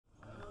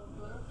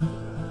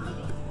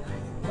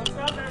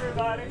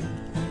everybody.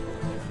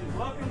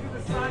 Welcome to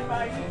the Side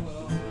by Each.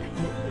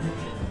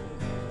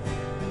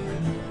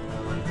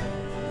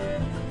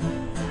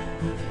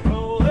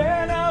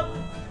 Rolling up,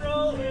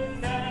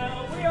 rolling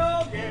down, we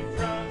all get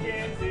drunk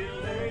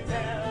until they're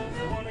down.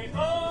 So when we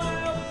pull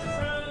out,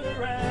 turn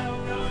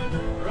around,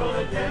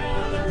 rolling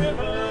down the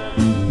river.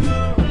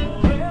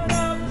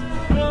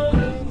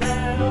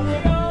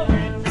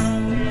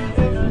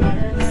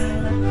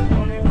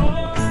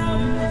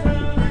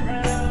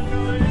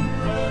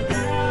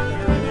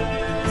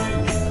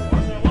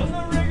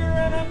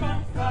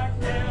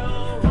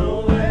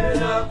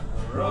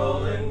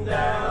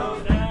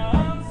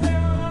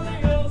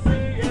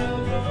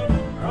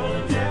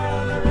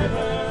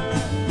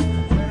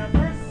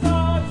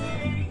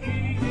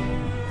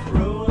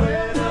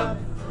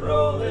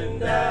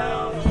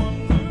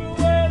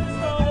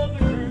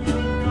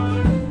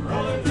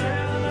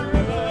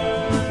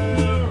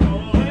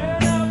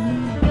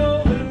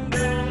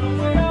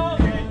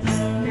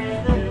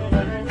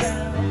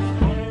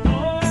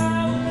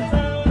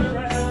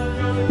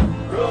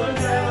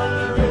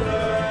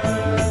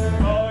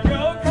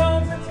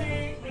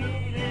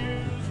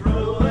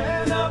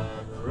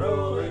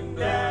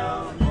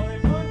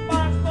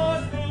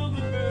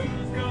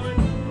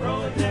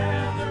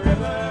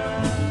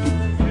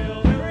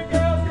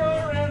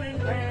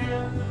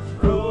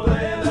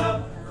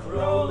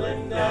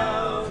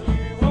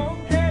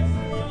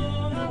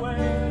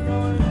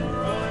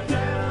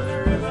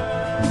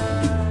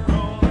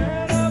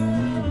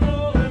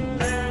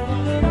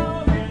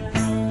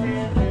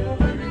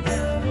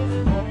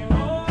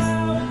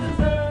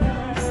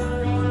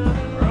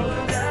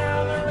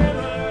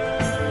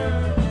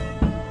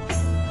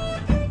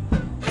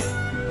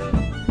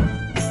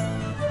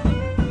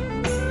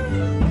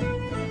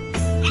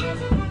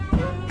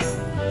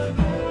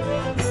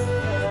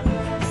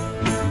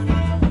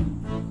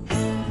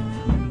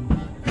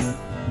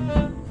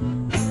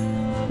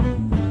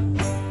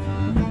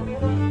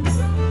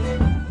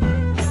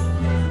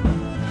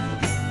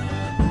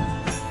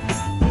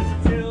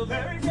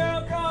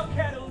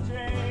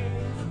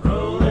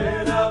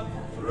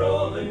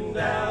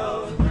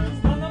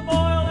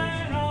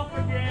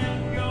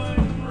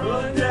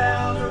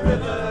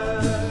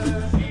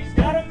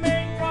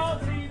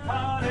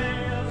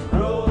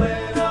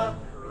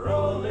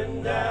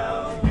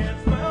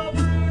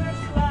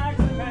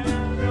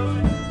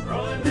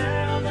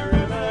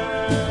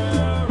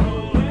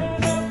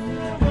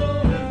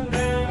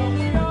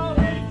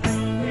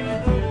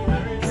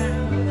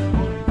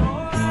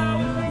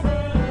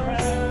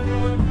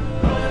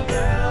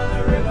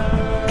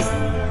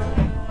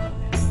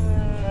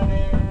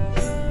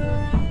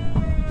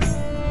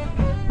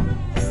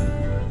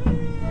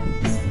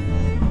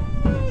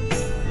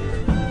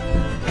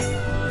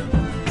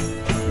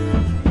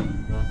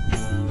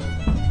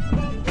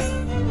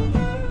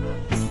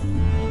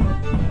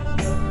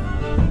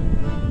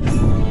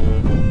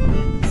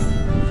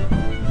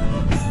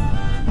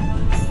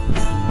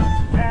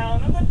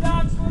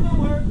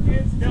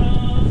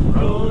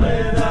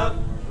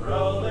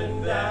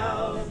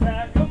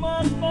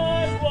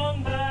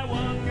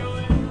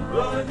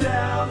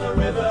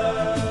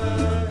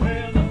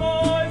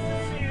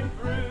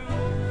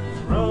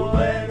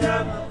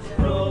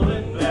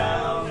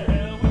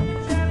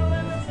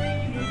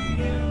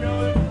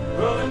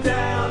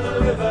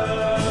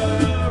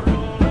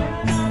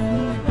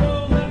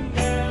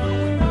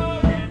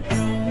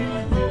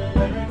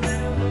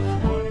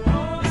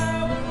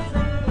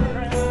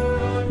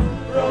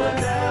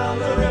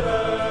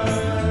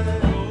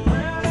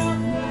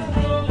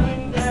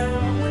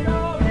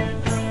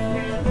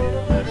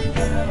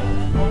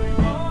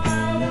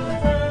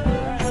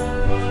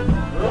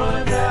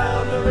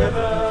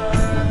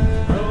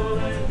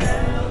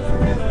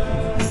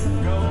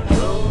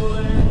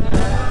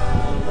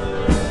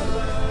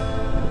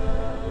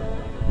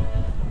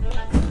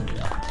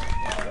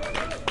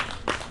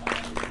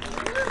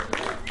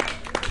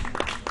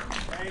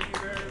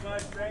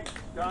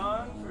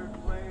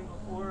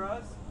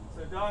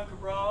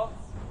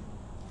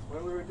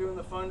 When we were doing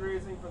the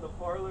fundraising for the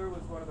parlor,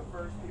 was one of the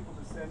first people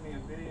to send me a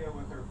video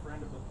with her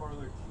Friend of the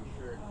Parlor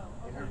t-shirt.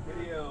 And her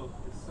video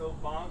is so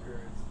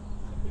bonkers.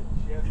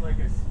 She has like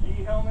a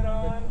ski helmet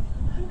on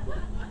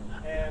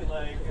and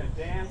like a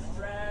dance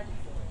track.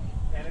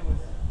 And it was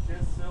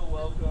just so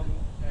welcome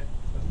at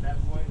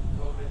that point in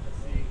COVID to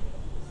see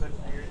such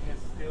weirdness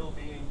still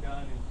being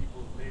done in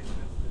people's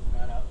basements, just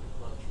not out in the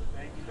club. So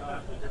thank you,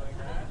 Dawn, for doing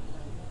that.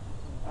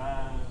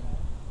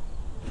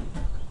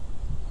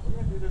 We're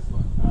going to do this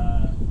one.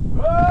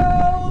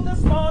 Oh, the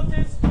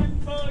smartest tip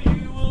for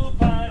you will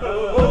find.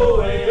 Oh,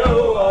 oh, hey,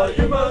 oh, all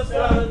you must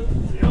done.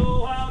 The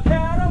old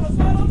wildcat on the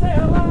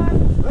swallowtail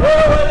line. Oh,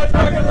 and a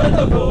crack and let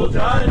the bull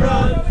giant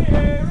run. From the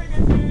air, we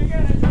can dig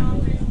and a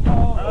jumping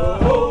ball. Oh,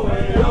 oh,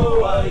 hey,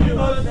 oh, all you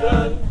must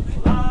done.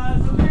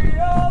 Lies will be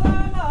all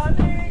on my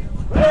knee.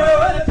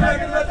 Oh, and a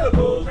crack and let the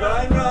bull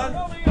giant run.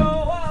 From the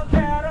old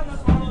wildcat on the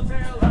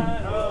swallowtail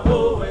line. Oh,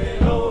 oh, hey,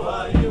 oh,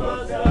 all you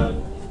must done.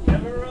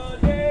 Never run,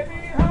 yeah,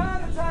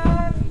 behind the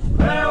time.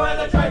 Well, when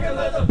the track and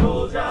let the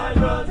bull giant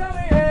run.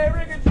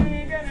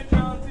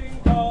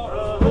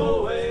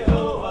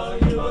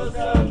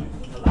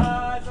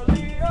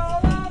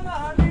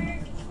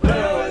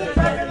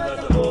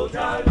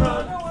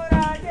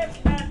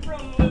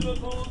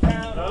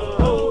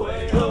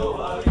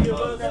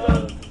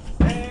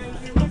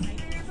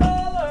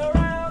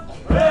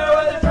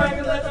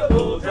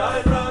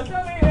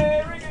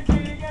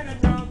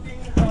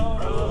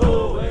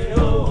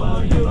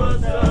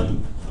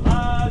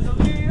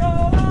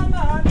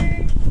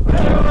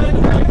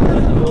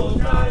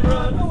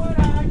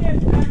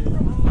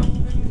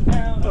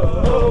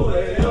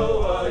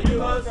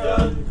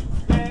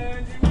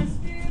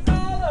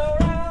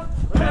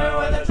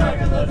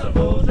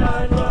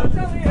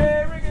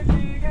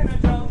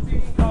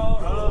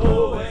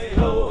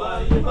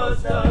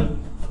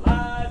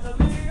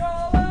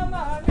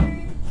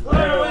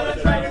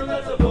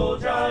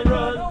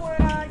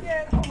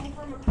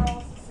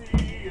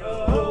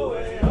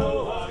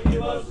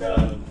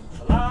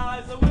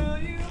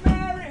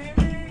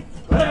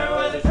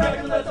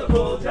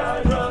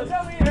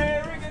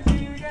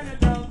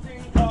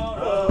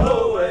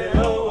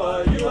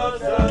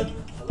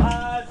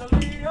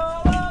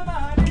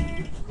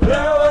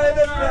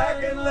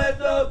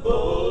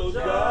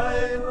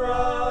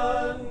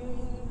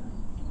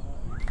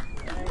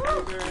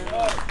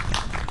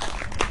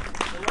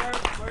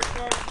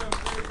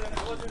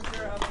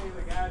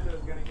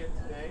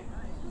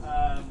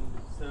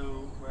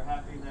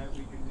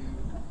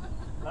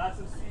 lots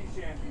of sea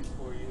shanties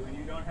for you, and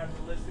you don't have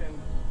to listen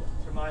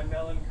to my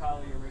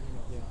melancholy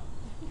original song.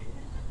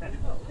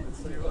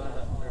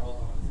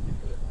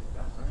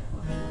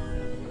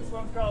 This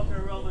one's called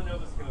Farewell to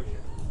Nova Scotia.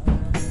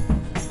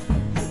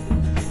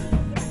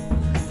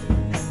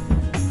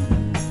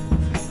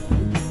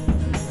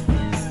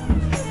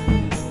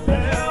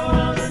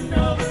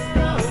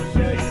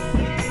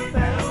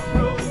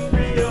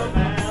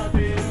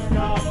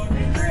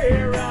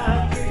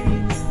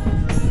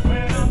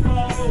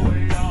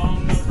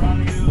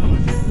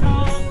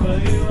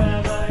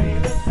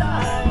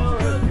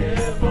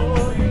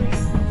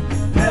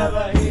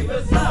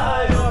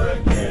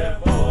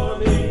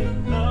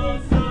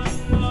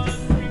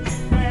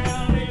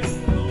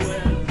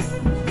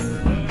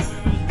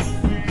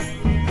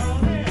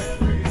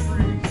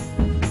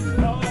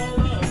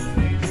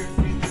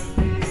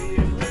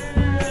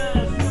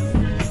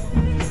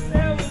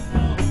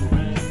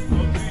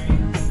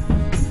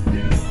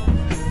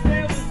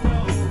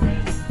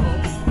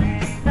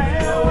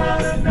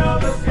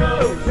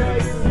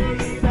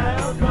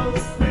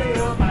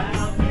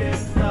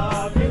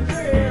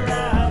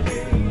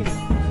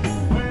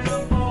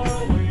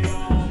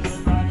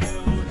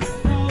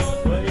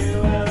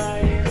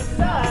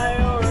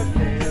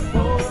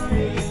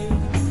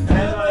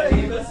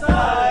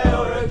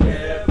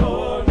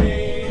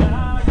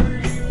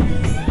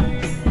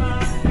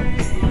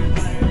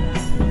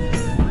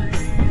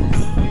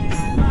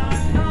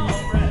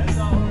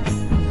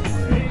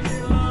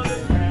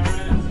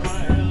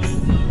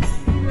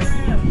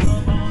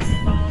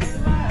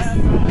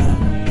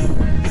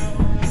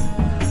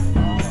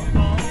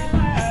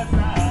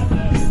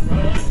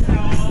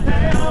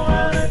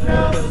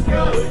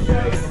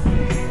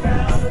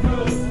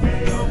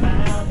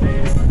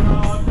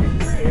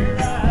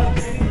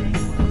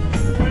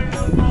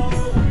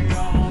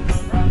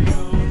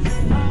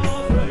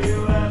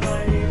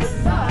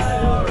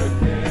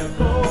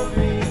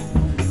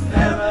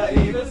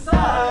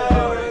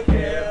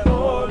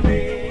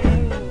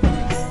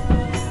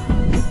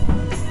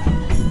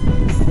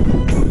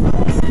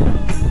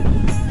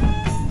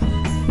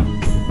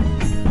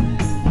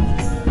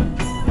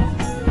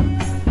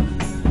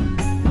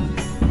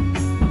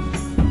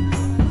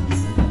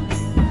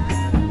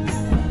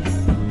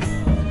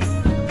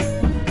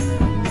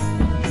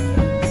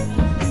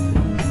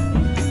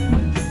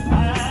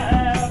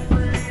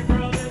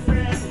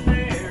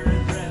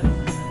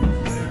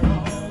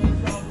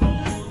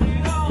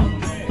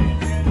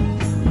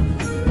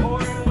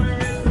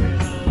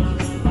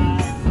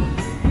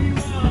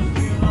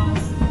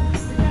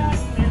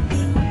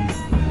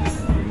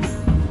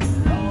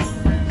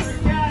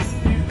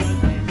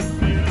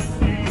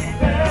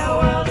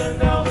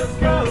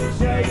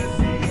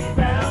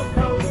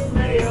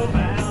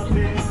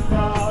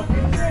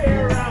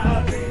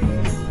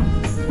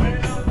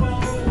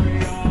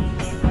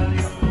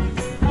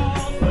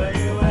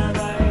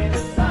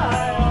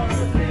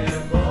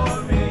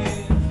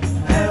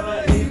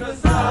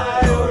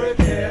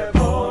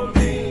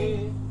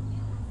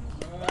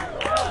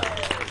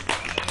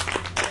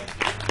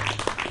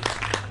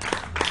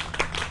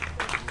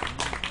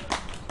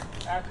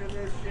 After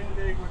this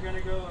shindig, we're going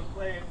to go and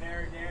play at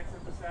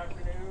Narragansett this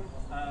afternoon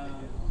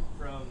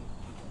from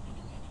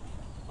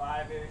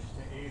 5-ish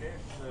to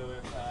 8-ish. So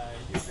if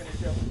you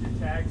finish up with your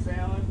tag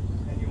sailing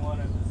and you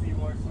want to see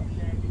more sea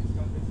shanties,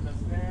 come visit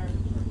us there.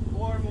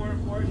 Or more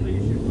importantly,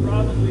 you should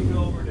probably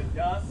go over to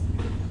Dusk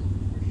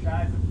for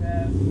Shiza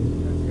Fest.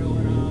 That's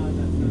going on.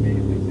 That's an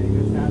amazing thing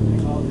that's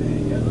happening all day.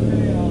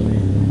 Yesterday, all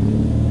day.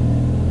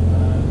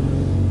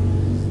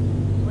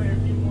 Play a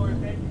few more.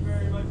 Thank you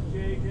very much,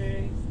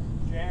 JJ.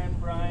 Jan,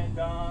 Brian,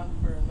 Don,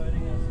 for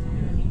inviting us to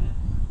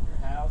your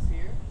house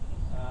here.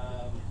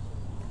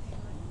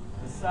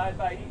 The side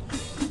by each.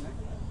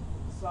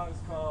 The song's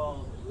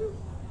called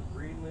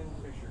Greenland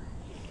Fisheries.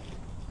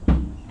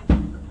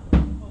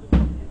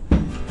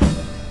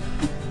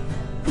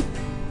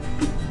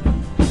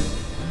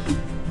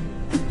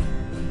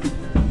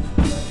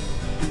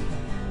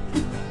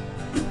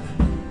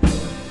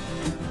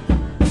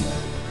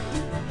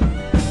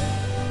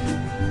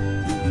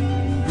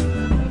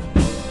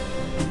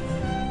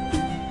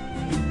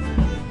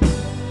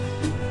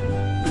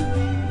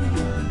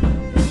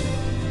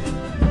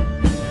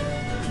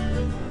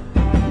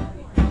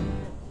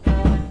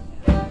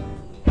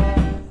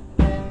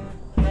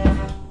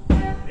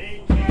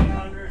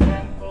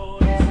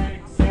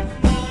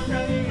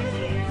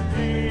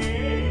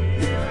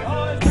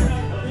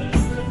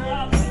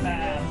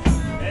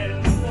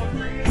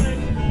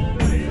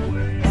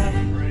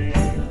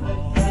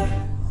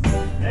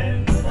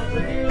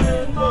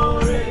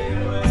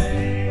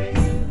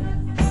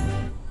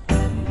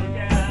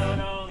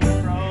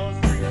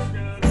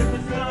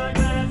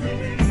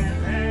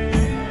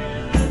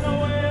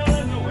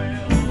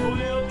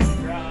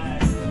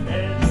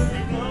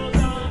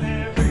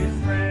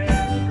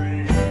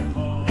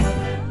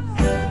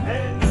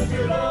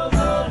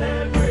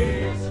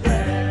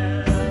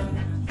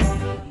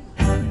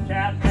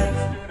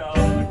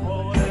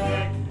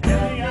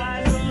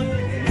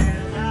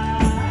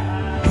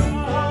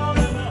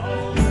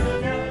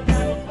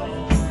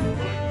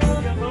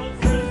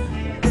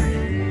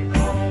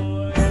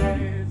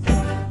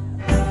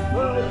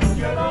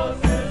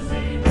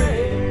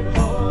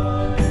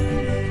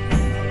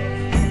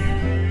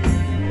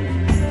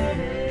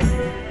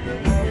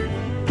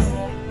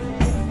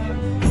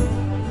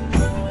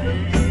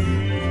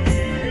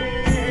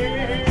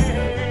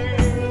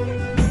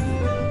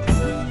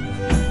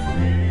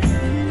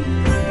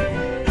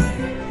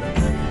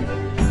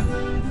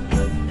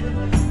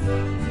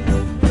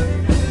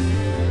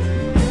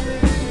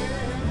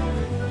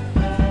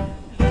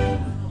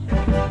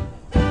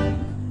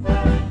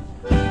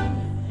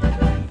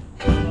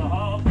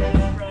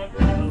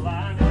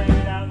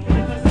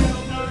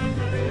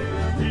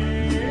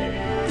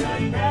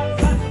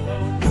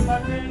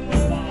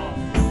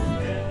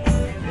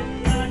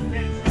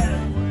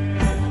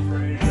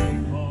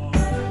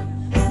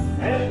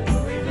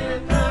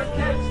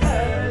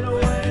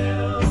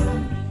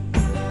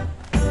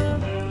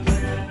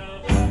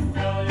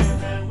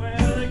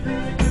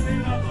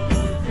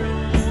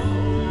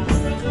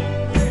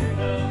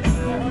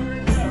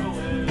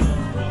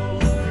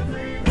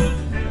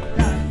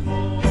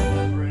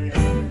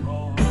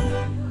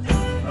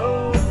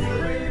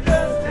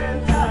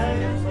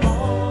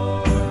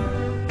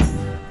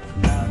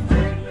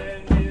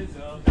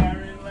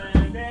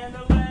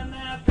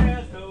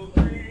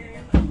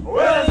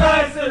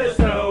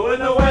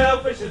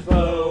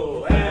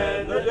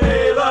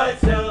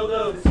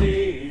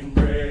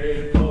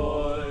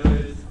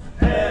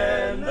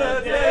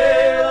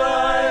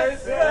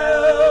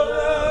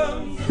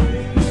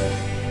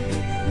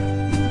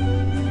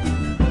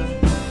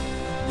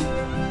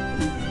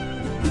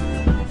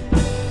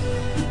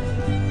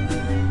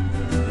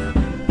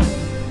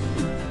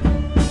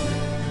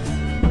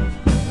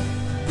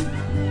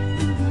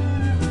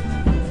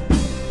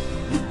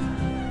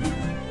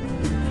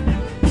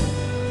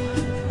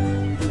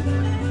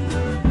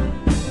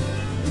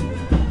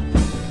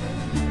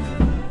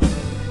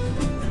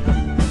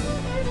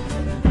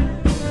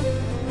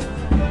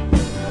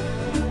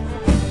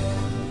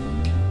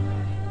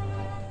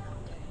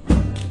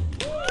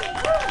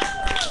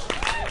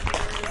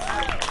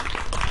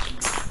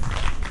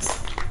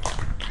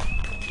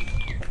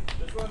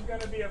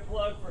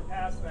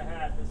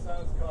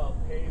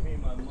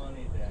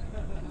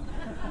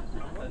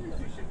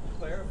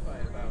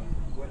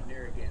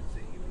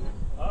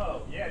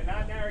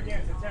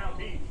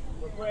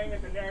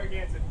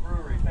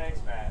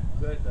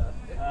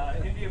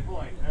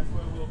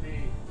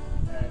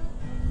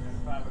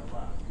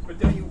 But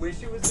don't you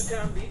wish it was the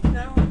town beach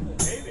now?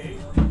 Maybe.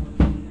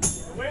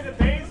 The way the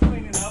bay's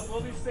cleaning up,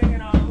 we'll be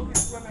swimming off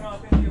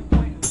Indian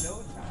Point in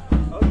no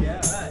time. Oh yeah,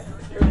 right.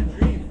 You're in a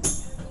dream.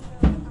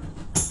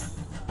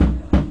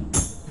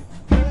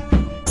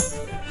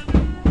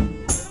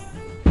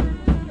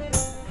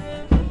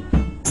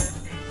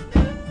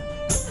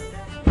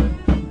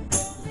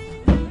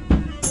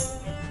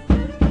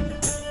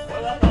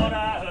 Well, I thought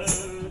I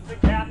heard the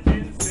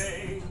captain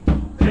say,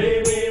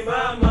 Pay me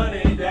my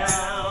money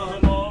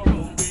down. tomorrow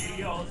will be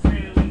your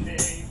sailing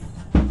day.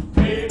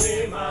 Pay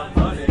me my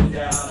money I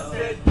down.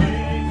 said, pay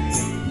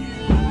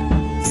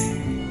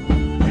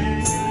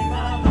me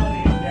my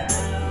money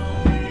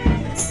down.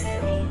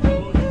 Don't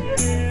go to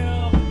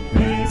jail.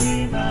 Pay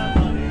me my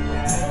money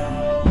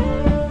down.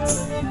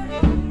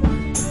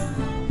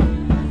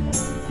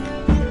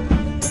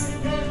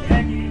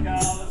 Yankee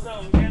dollar,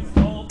 some gets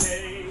all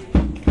paid.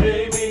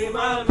 Pay me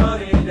my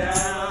money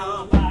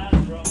down.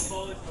 Lies from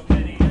boys for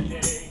many a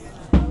day.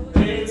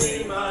 Pay me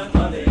my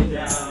money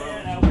down.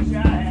 And I wish I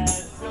had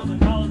silver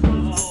dollars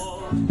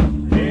below.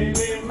 Pay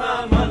me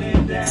my money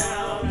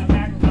down. I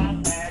pack my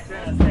bags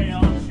and I stay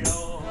on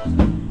shore.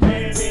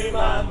 Pay me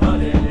my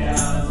money I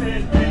down.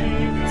 said,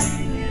 baby,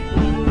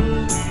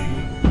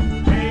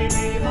 pay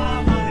me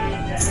my money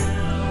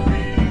down.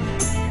 Baby,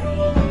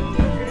 you'll go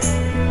to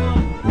jail.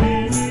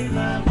 Pay me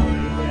my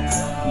money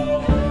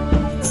down.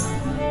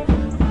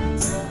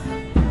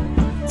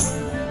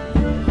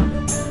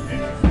 And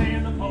you say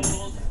in the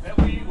polls that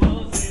we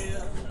was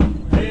here,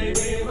 Pay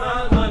me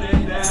my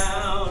money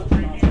down.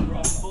 drinking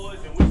rum boys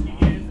and whiskey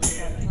and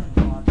gin.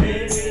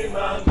 Pay me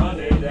my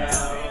money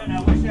down. And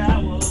I wish I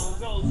was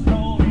those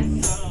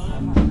strong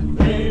son.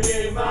 Pay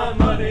me my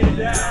money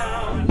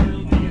down.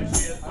 Build me a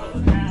ship for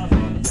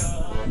 1,000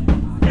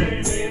 tons.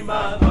 Pay me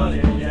my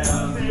money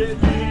down.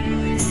 Said,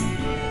 baby,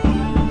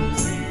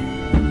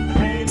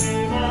 pay me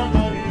my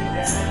money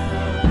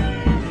down.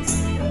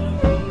 Baby, you'll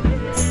go to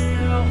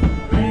jail.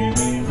 Pay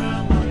me my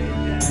money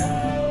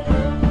down.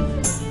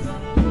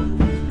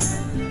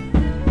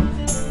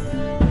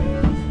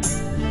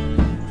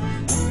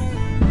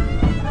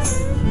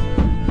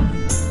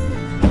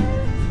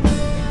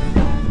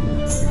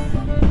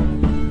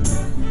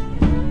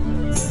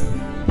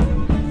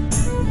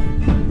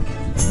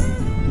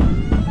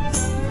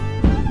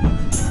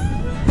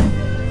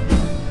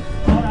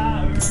 Thought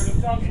I heard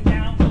him talking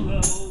down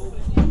below.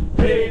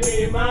 Pay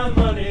me my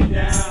money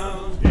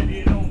down. If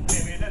you don't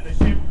pay me, then the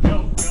ship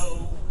don't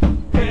go.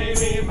 Pay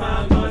me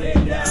my money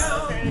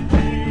down. Said,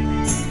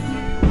 baby,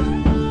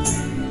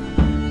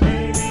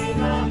 pay me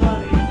my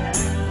money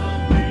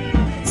down. Baby,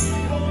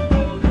 don't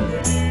go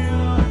to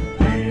jail.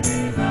 Pay me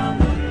my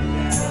money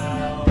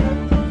down.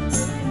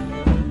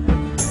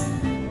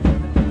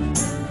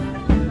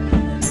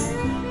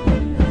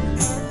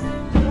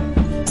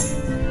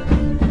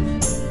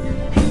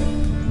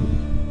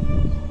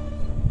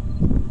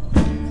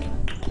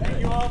 Thank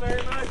you all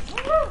very much.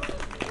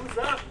 Who's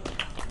up?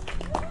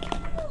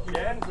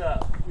 Jen's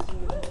up.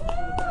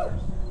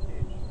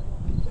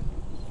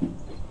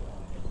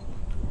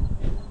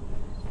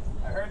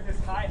 I heard this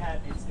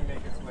hi-hat needs to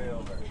make its way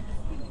over.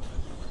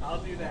 I'll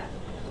do that.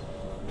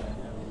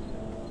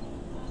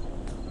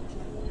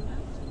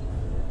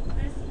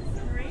 This is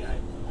great.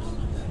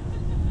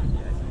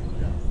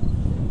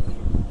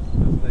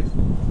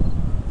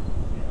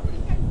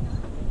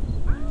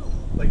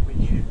 Like we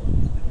needed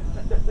one.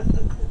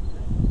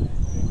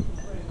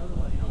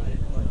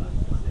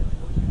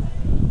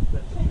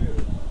 That's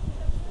true.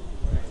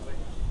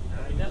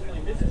 I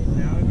definitely miss it.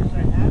 Now I wish I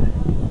had it.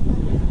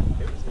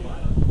 It was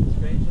fun,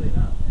 strangely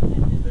enough.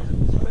 There's a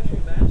special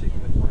magic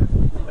with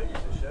when I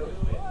used to show it.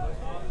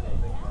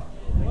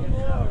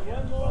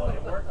 Well,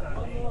 it worked on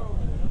me.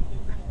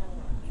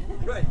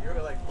 Right, you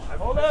were like,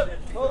 Hold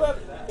up.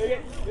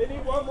 They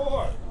need one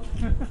more.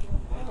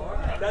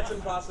 That's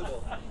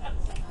impossible.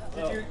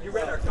 You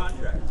read our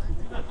contract.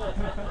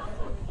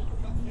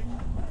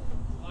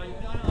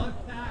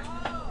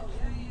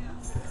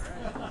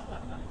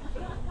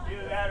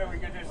 Either that or we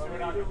could just do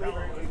it on the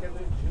cover. I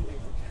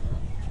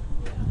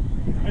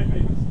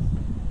think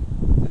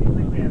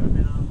we haven't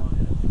been on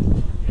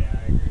one. Yeah,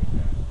 I agree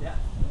with that.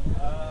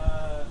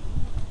 Yeah.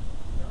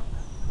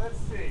 Let's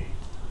see.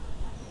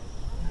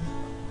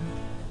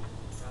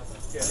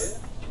 Get it?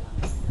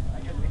 I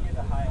guess we get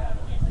the hi-hat.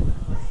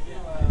 Let's do,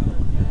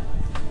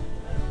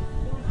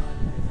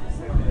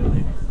 Saturday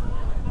Ladies.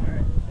 All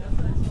right.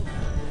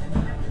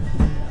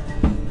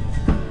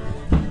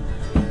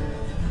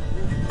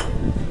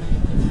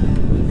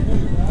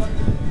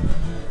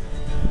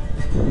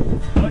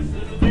 Hush,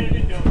 little